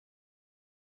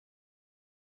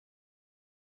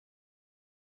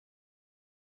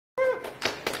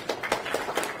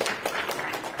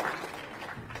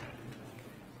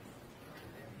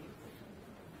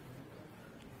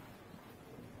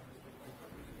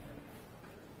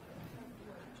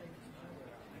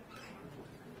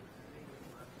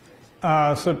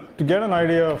So to get an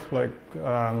idea of like,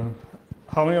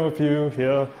 how many of you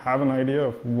here have an idea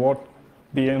of what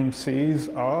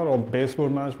BMCs are or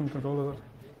baseboard management controllers are?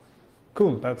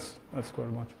 Cool, that's quite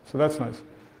much. So that's nice.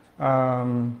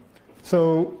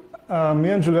 Me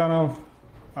and Giuliano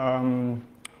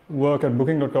work at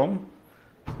Booking.com,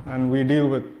 and we deal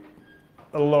with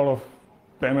a lot of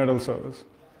bare metal servers.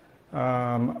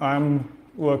 I'm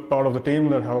part of the team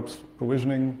that helps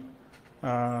provisioning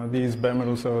these bare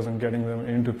metal servers and getting them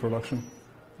into production.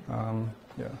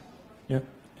 Yeah,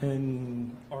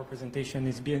 and our presentation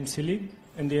is bmclib,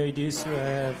 and the idea is to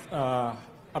have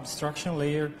abstraction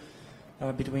layer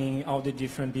between all the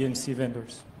different BMC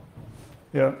vendors.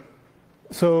 Yeah.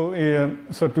 So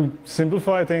to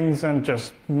simplify things and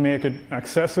just make it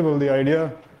accessible, the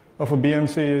idea of a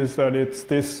BMC is that it's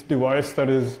this device that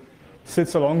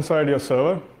sits alongside your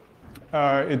server.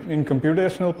 In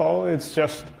computational power, it's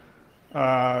just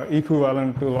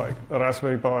equivalent to like a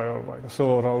Raspberry Pi or like a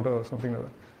solo router or something like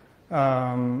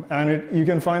that. And you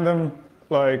can find them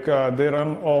like they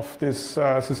run off this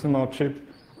system out chip,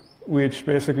 which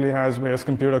basically has various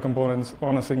computer components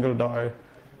on a single die.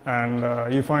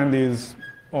 And you find these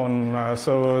on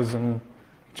servers and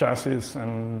chassis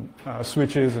and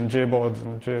switches and JBoards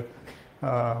and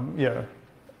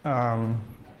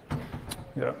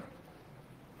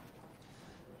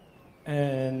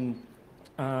And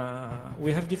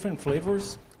we have different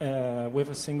flavors with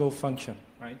a single function,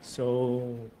 right?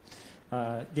 So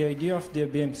the idea of the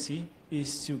BMC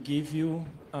is to give you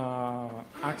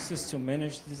access to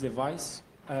manage this device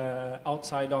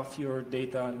outside of your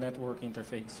data network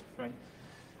interface, right?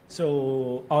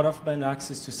 So out-of-band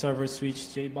access to server switch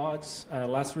JBods,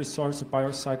 last resort to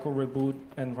power cycle reboot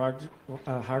and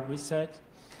hard reset,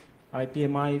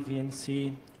 IPMI,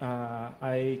 VNC,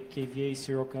 IKVA,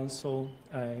 serial console,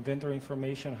 inventory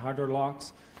information, hardware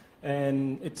locks,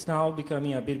 and it's now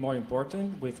becoming a bit more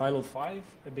important with ILO 5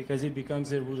 because it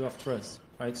becomes a root of trust,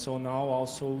 right? So now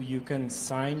also you can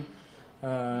sign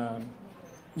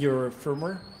your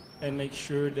firmware and make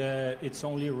sure that it's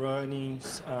only running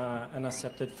an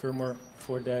accepted firmware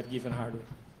for that given hardware.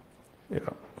 Yeah.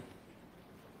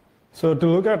 So to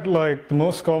look at like the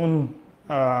most common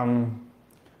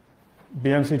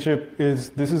BMC chip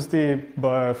this is the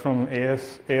from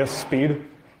AS Speed.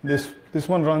 This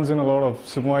one runs in a lot of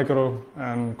Submicro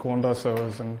and Quanta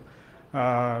servers, and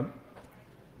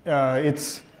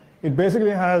it basically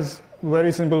has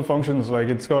very simple functions, like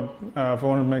it's got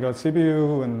 400 megahertz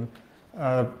CPU and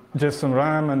just some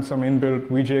RAM and some inbuilt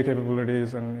VGA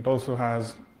capabilities, and it also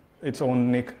has its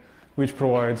own NIC, which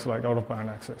provides like out-of-band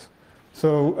access.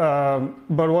 So,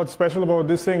 but what's special about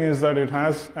this thing is that it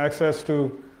has access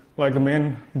to like the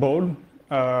main board.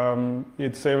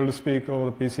 It's able to speak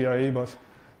over the PCIe bus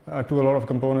to a lot of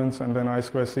components, and then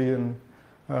I2C and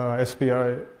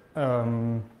SPI.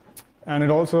 And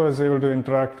it also is able to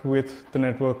interact with the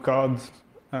network cards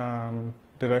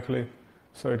directly,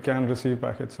 so it can receive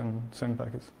packets and send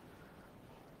packets.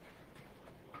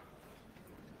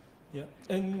 Yeah,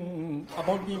 and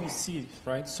about BMC,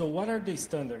 right? So what are the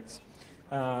standards?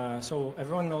 So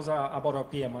everyone knows about our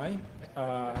PMI.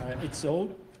 It's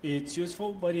old, it's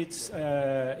useful, but it's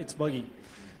buggy.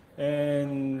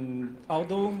 And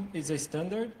although it's a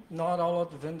standard, not all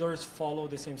of the vendors follow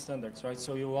the same standards, right?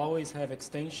 So you always have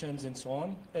extensions and so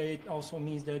on. It also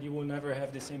means that you will never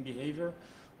have the same behavior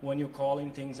when you're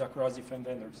calling things across different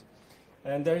vendors.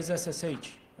 And there is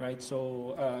SSH, right?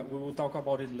 So we will talk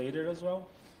about it later as well.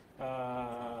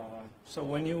 So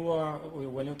when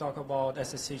you talk about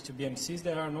SSH to BMCs,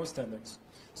 there are no standards.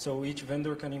 So each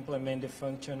vendor can implement the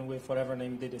function with whatever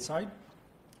name they decide,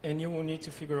 and you will need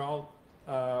to figure out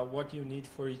what you need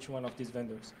for each one of these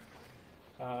vendors.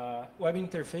 Web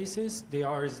interfaces, they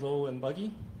are slow and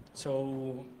buggy.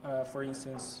 So for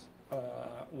instance,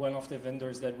 one of the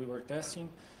vendors that we were testing,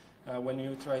 when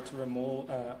you try to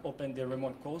open the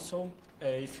remote console,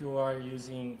 if you are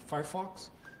using Firefox,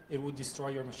 it would destroy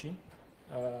your machine.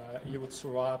 You would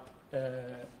throw up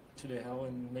to the hell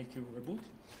and make you reboot.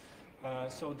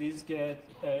 So this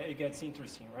it gets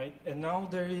interesting, right? And now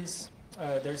there's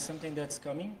something that's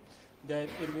coming that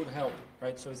it would help,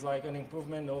 right? So it's like an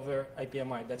improvement over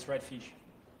IPMI, that's Redfish.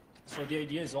 So the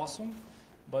idea is awesome,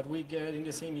 but we get in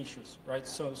the same issues, right?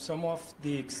 So some of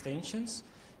the extensions,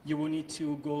 you will need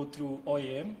to go through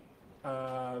OEM,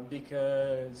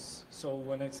 because, so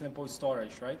one example is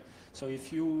storage, right? So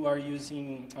if you are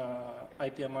using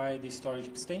IPMI, the storage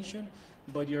extension,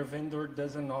 but your vendor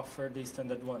doesn't offer the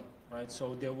standard one, right?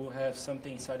 So they will have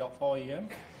something inside of OEM,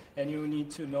 and you need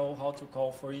to know how to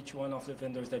call for each one of the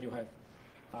vendors that you have.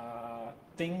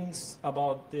 Things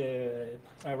about the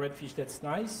Redfish that's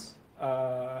nice,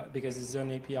 because it's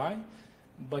an API.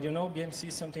 But you know, BMC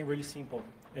is something really simple.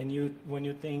 And when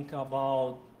you think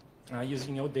about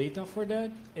using your data for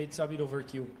that, it's a bit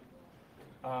overkill.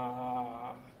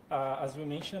 As we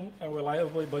mentioned, a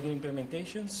reliable debugging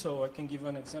implementation. So I can give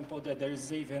an example that there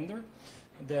is a vendor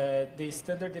that the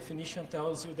standard definition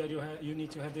tells you that you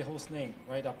need to have the host name,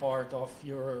 right, a part of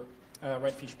your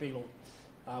Redfish payload.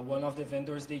 One of the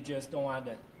vendors, they just don't add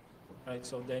that, right?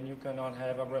 So then you cannot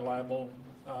have a reliable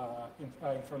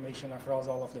information across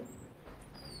all of them.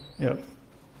 Yeah.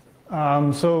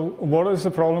 So what is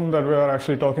the problem that we are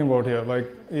actually talking about here? Like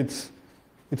it's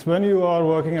when you are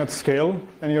working at scale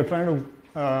and you're trying to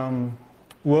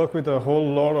work with a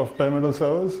whole lot of bare metal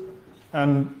servers,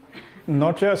 and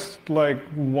not just like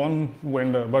one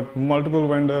vendor, but multiple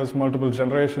vendors, multiple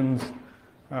generations.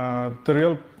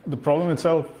 The problem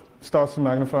itself starts to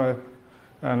magnify,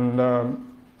 and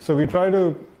so we try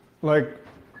to, like,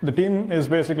 the team is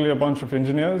basically a bunch of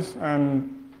engineers,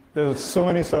 and there's so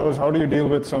many servers. How do you deal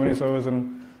with so many servers?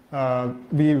 And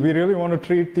we really want to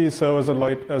treat these servers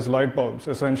as light bulbs,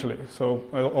 essentially, so,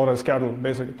 or as cattle,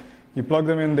 basically. You plug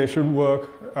them in, they should work,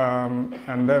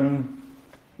 and then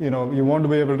you want to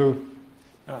be able to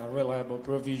reliable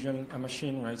provision a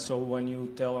machine, right? So when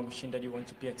you tell a machine that you want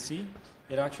to PXE,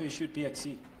 it actually should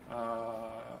PXE.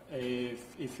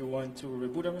 If you want to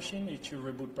reboot a machine, it should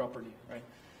reboot properly,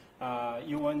 right?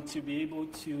 You want to be able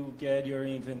to get your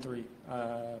inventory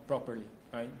properly,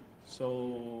 right?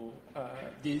 So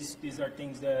these are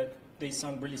things that they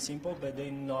sound really simple, but they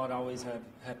not always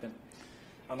happen.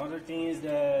 Another thing is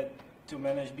that to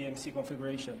manage BMC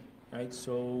configuration, right?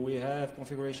 So we have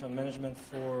configuration management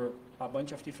for a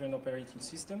bunch of different operating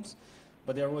systems,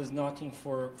 but there was nothing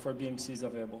for BMCs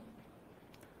available.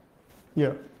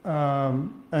 Yeah,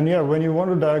 and yeah, when you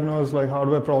want to diagnose like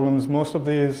hardware problems, most of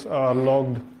these are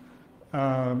logged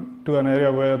to an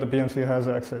area where the BMC has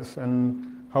access.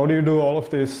 And how do you do all of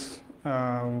this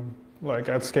like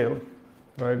at scale,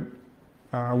 right?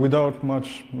 Without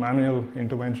much manual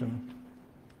intervention,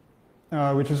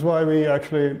 which is why we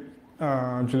actually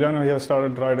Giuliano here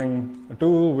started writing a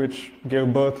tool which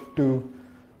gave birth to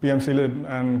bmclib,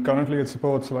 and currently it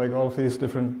supports like all of these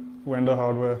different vendor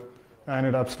hardware, and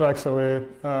it abstracts away,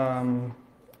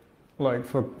 like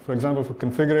for example, for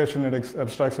configuration, it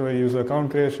abstracts away user account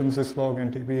creation, syslog,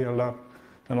 NTP, LDAP,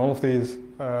 and all of these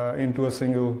into a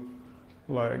single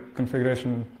like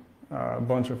configuration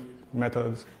bunch of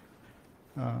methods.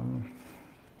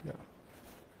 Yeah.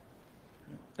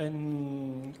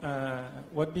 And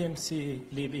what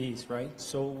bmclib is, right?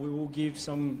 So we will give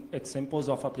some examples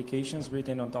of applications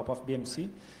written on top of BMC,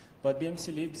 but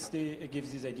bmclib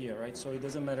gives this idea, right? So it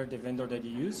doesn't matter the vendor that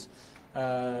you use.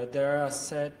 There are a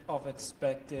set of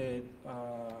expected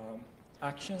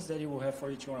actions that you will have for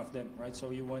each one of them, right?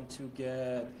 So you want to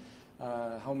get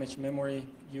how much memory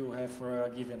you have for a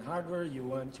given hardware, you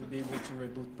want to be able to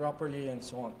reboot properly, and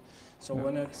so on. So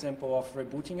one example of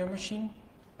rebooting a machine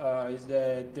is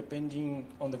that depending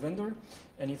on the vendor,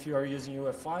 and if you are using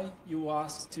UEFI, you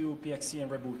ask to PXE and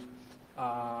reboot,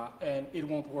 and it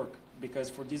won't work, because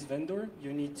for this vendor,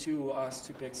 you need to ask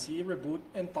to PXE, reboot,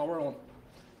 and power on,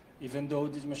 even though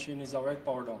this machine is already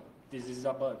powered on. This is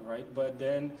a bug, right? But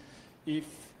then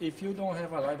if you don't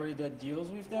have a library that deals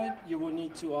with that, you will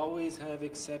need to always have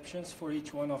exceptions for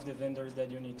each one of the vendors that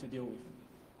you need to deal with.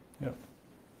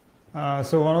 Yeah.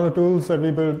 So one of the tools that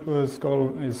we built is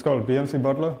called BMC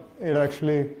Butler. It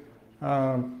actually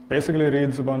basically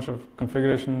reads a bunch of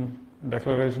configuration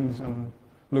declarations and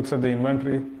looks at the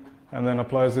inventory, and then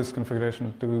applies this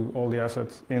configuration to all the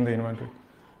assets in the inventory.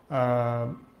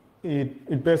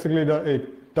 It basically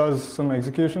does some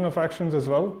execution of actions as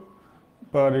well,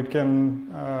 but it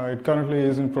currently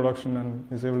is in production and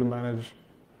is able to manage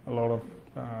a lot of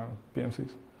BMCs.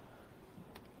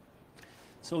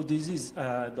 So this is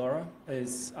Dora,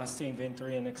 is Asset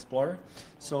Inventory and Explorer.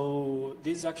 So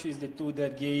this actually is the tool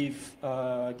that gave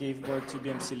birth to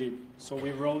bmclib. So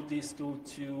we wrote this tool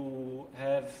to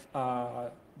have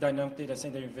dynamic data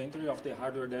center inventory of the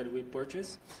hardware that we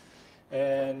purchased.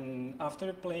 And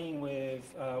after playing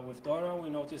with Dora, we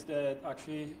noticed that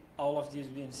actually all of these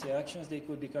BMC actions, they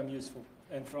could become useful.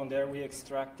 And from there, we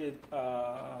extracted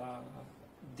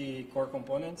the core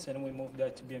components, and we moved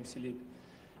that to bmclib.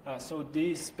 So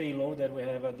this payload that we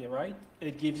have at the right,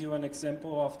 it gives you an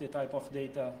example of the type of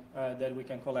data that we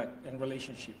can collect and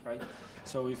relationship, right?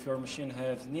 So if your machine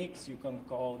has NICs, you can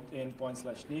call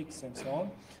endpoint/NICs and so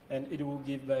on, and it will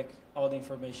give back all the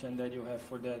information that you have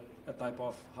for that type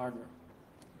of hardware.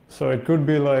 So it could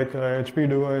be like a HP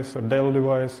device, a Dell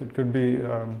device, it could be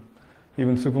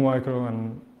even Supermicro,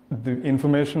 and the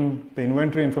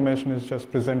inventory information is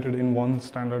just presented in one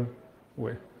standard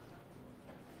way.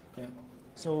 Yeah.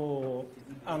 So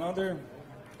another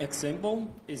example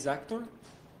is Actor.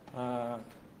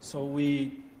 So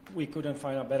we couldn't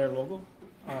find a better logo.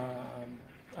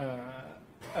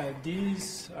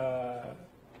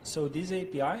 So this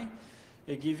API,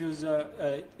 it gives you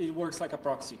it works like a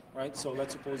proxy, right? So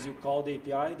let's suppose you call the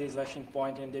API, the slashing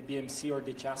point in the BMC or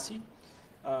the chassis.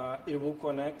 It will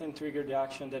connect and trigger the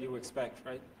action that you expect,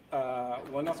 right?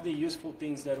 One of the useful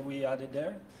things that we added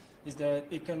there is that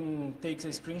it can take a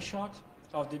screenshot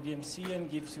of the BMC and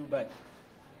gives you back.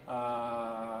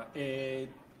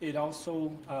 It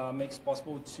also makes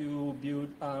possible to build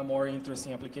more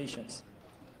interesting applications.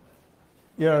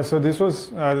 Yeah, so this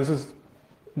is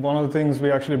one of the things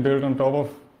we actually built on top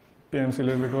of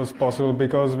bmclib. It was possible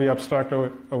because we abstract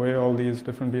away all these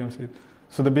different BMCs.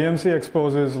 So the BMC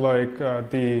exposes like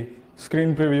the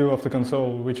screen preview of the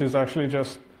console, which is actually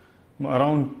just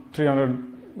around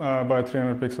 300 by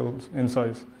 300 pixels in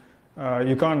size.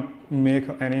 You can't make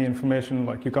any information,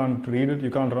 like you can't read it, you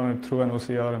can't run it through an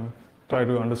OCR and try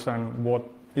to understand what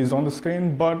is on the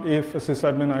screen. But if a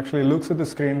sysadmin actually looks at the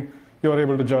screen, you're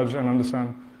able to judge and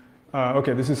understand,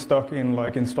 okay, this is stuck in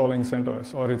like installing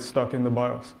CentOS, or it's stuck in the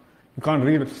BIOS. You can't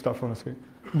read stuff on the screen.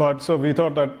 But so we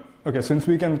thought that, okay, since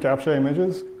we can capture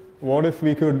images, what if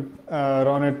we could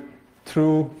run it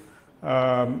through,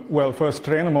 well, first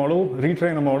train a model,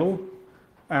 retrain a model,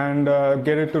 and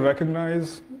get it to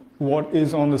recognize what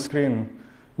is on the screen.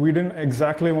 We didn't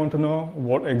exactly want to know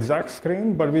what exact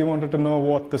screen, but we wanted to know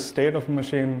what the state of the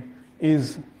machine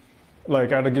is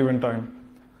like at a given time.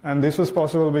 And this was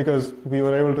possible because we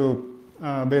were able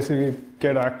to basically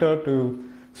get Actor to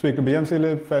speak to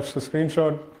bmclib, fetch the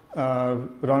screenshot,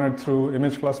 run it through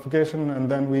image classification, and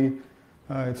then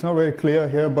it's not very clear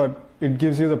here, but it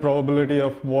gives you the probability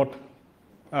of what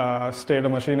state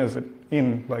of machine is it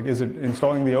in. Like, is it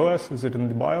installing the OS, is it in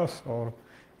the BIOS, or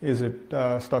is it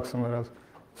stuck somewhere else?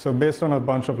 So based on a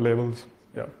bunch of labels,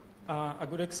 yeah. A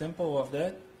good example of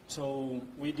that, so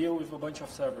we deal with a bunch of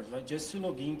servers, right? Just to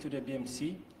log into the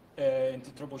BMC and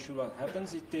to troubleshoot what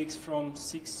happens, it takes from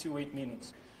 6 to 8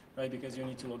 minutes, right? Because you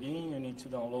need to log in, you need to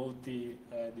download the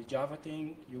Java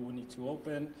thing, you need to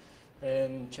open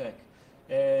and check.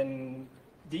 And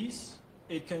this,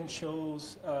 it can show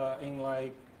in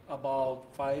like about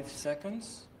 5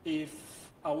 seconds if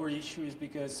our issue is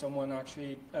because someone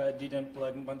actually didn't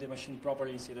plug the machine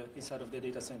properly inside of the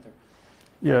data center.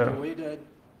 Yeah. The way that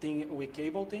we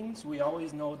cable things, we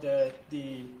always know that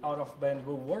the out-of-band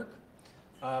will work,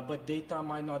 but data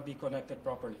might not be connected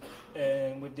properly.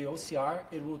 And with the OCR,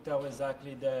 it will tell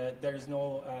exactly that there is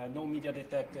no media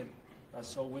detected.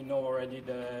 So we know already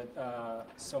that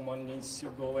someone needs to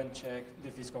go and check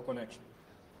the physical connection.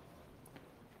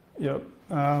 Yeah,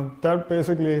 that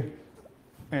basically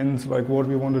ends like what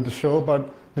we wanted to show, but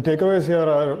the takeaways here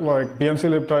are like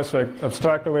bmclib tries to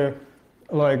abstract away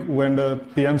like vendor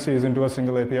BMCs into a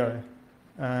single API.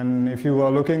 And if you are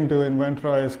looking to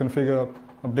inventorize, configure,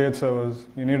 update servers,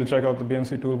 you need to check out the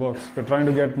BMC toolbox. We're trying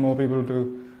to get more people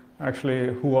to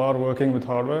actually, who are working with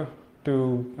hardware,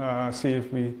 to see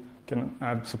if we can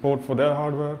add support for their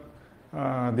hardware.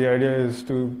 The idea is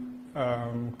to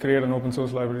create an open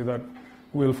source library that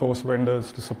will force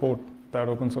vendors to support that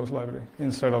open source library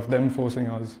instead of them forcing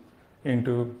us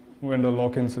into vendor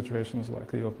lock-in situations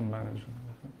like the Open Manage.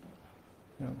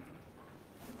 Yeah.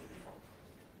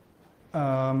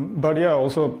 But yeah,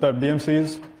 also that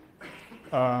BMCs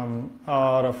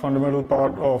are a fundamental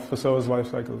part of the server's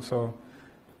lifecycle, so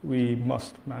we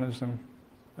must manage them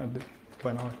at the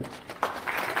binary case.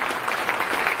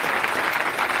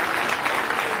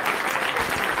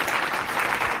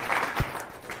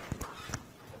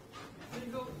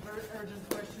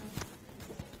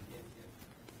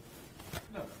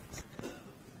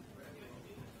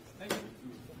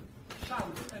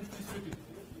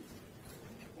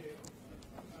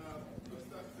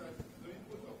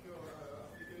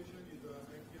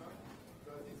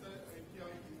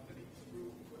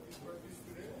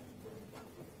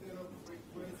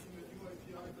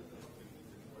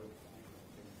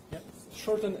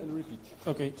 Shorten and repeat.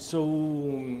 Okay, so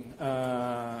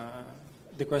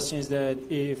the question is that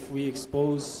if we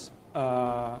expose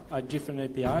a different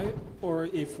API or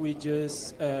if we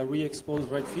just re-expose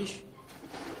Redfish.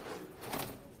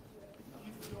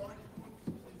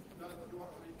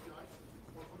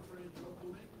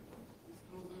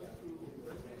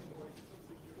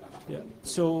 Yeah.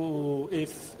 So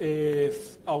if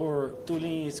our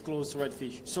tooling is close to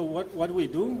Redfish, so what we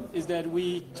do is that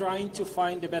we trying to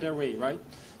find a better way, right?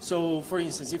 So for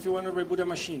instance, if you want to reboot a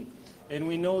machine, and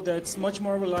we know that it's much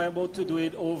more reliable to do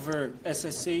it over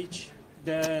SSH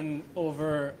than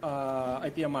over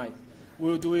IPMI,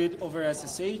 we'll do it over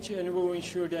SSH, and we'll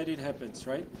ensure that it happens,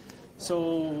 right?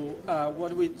 So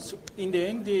in the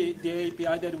end, the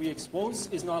API that we expose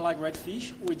is not like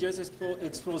Redfish. We just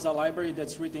expose a library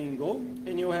that's written in Go,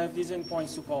 and you have these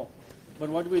endpoints to call. But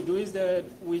what we do is that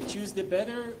we choose the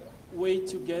better way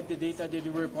to get the data that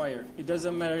you require. It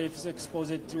doesn't matter if it's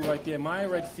exposed through IPMI,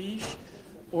 Redfish,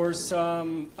 or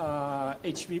some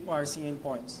HTTP parsing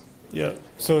endpoints. Yeah,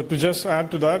 so to just add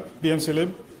to that,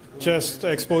 bmclib just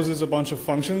exposes a bunch of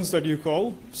functions that you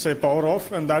call, say power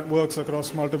off, and that works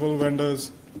across multiple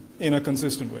vendors in a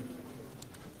consistent way.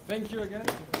 Thank you again.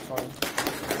 Sorry.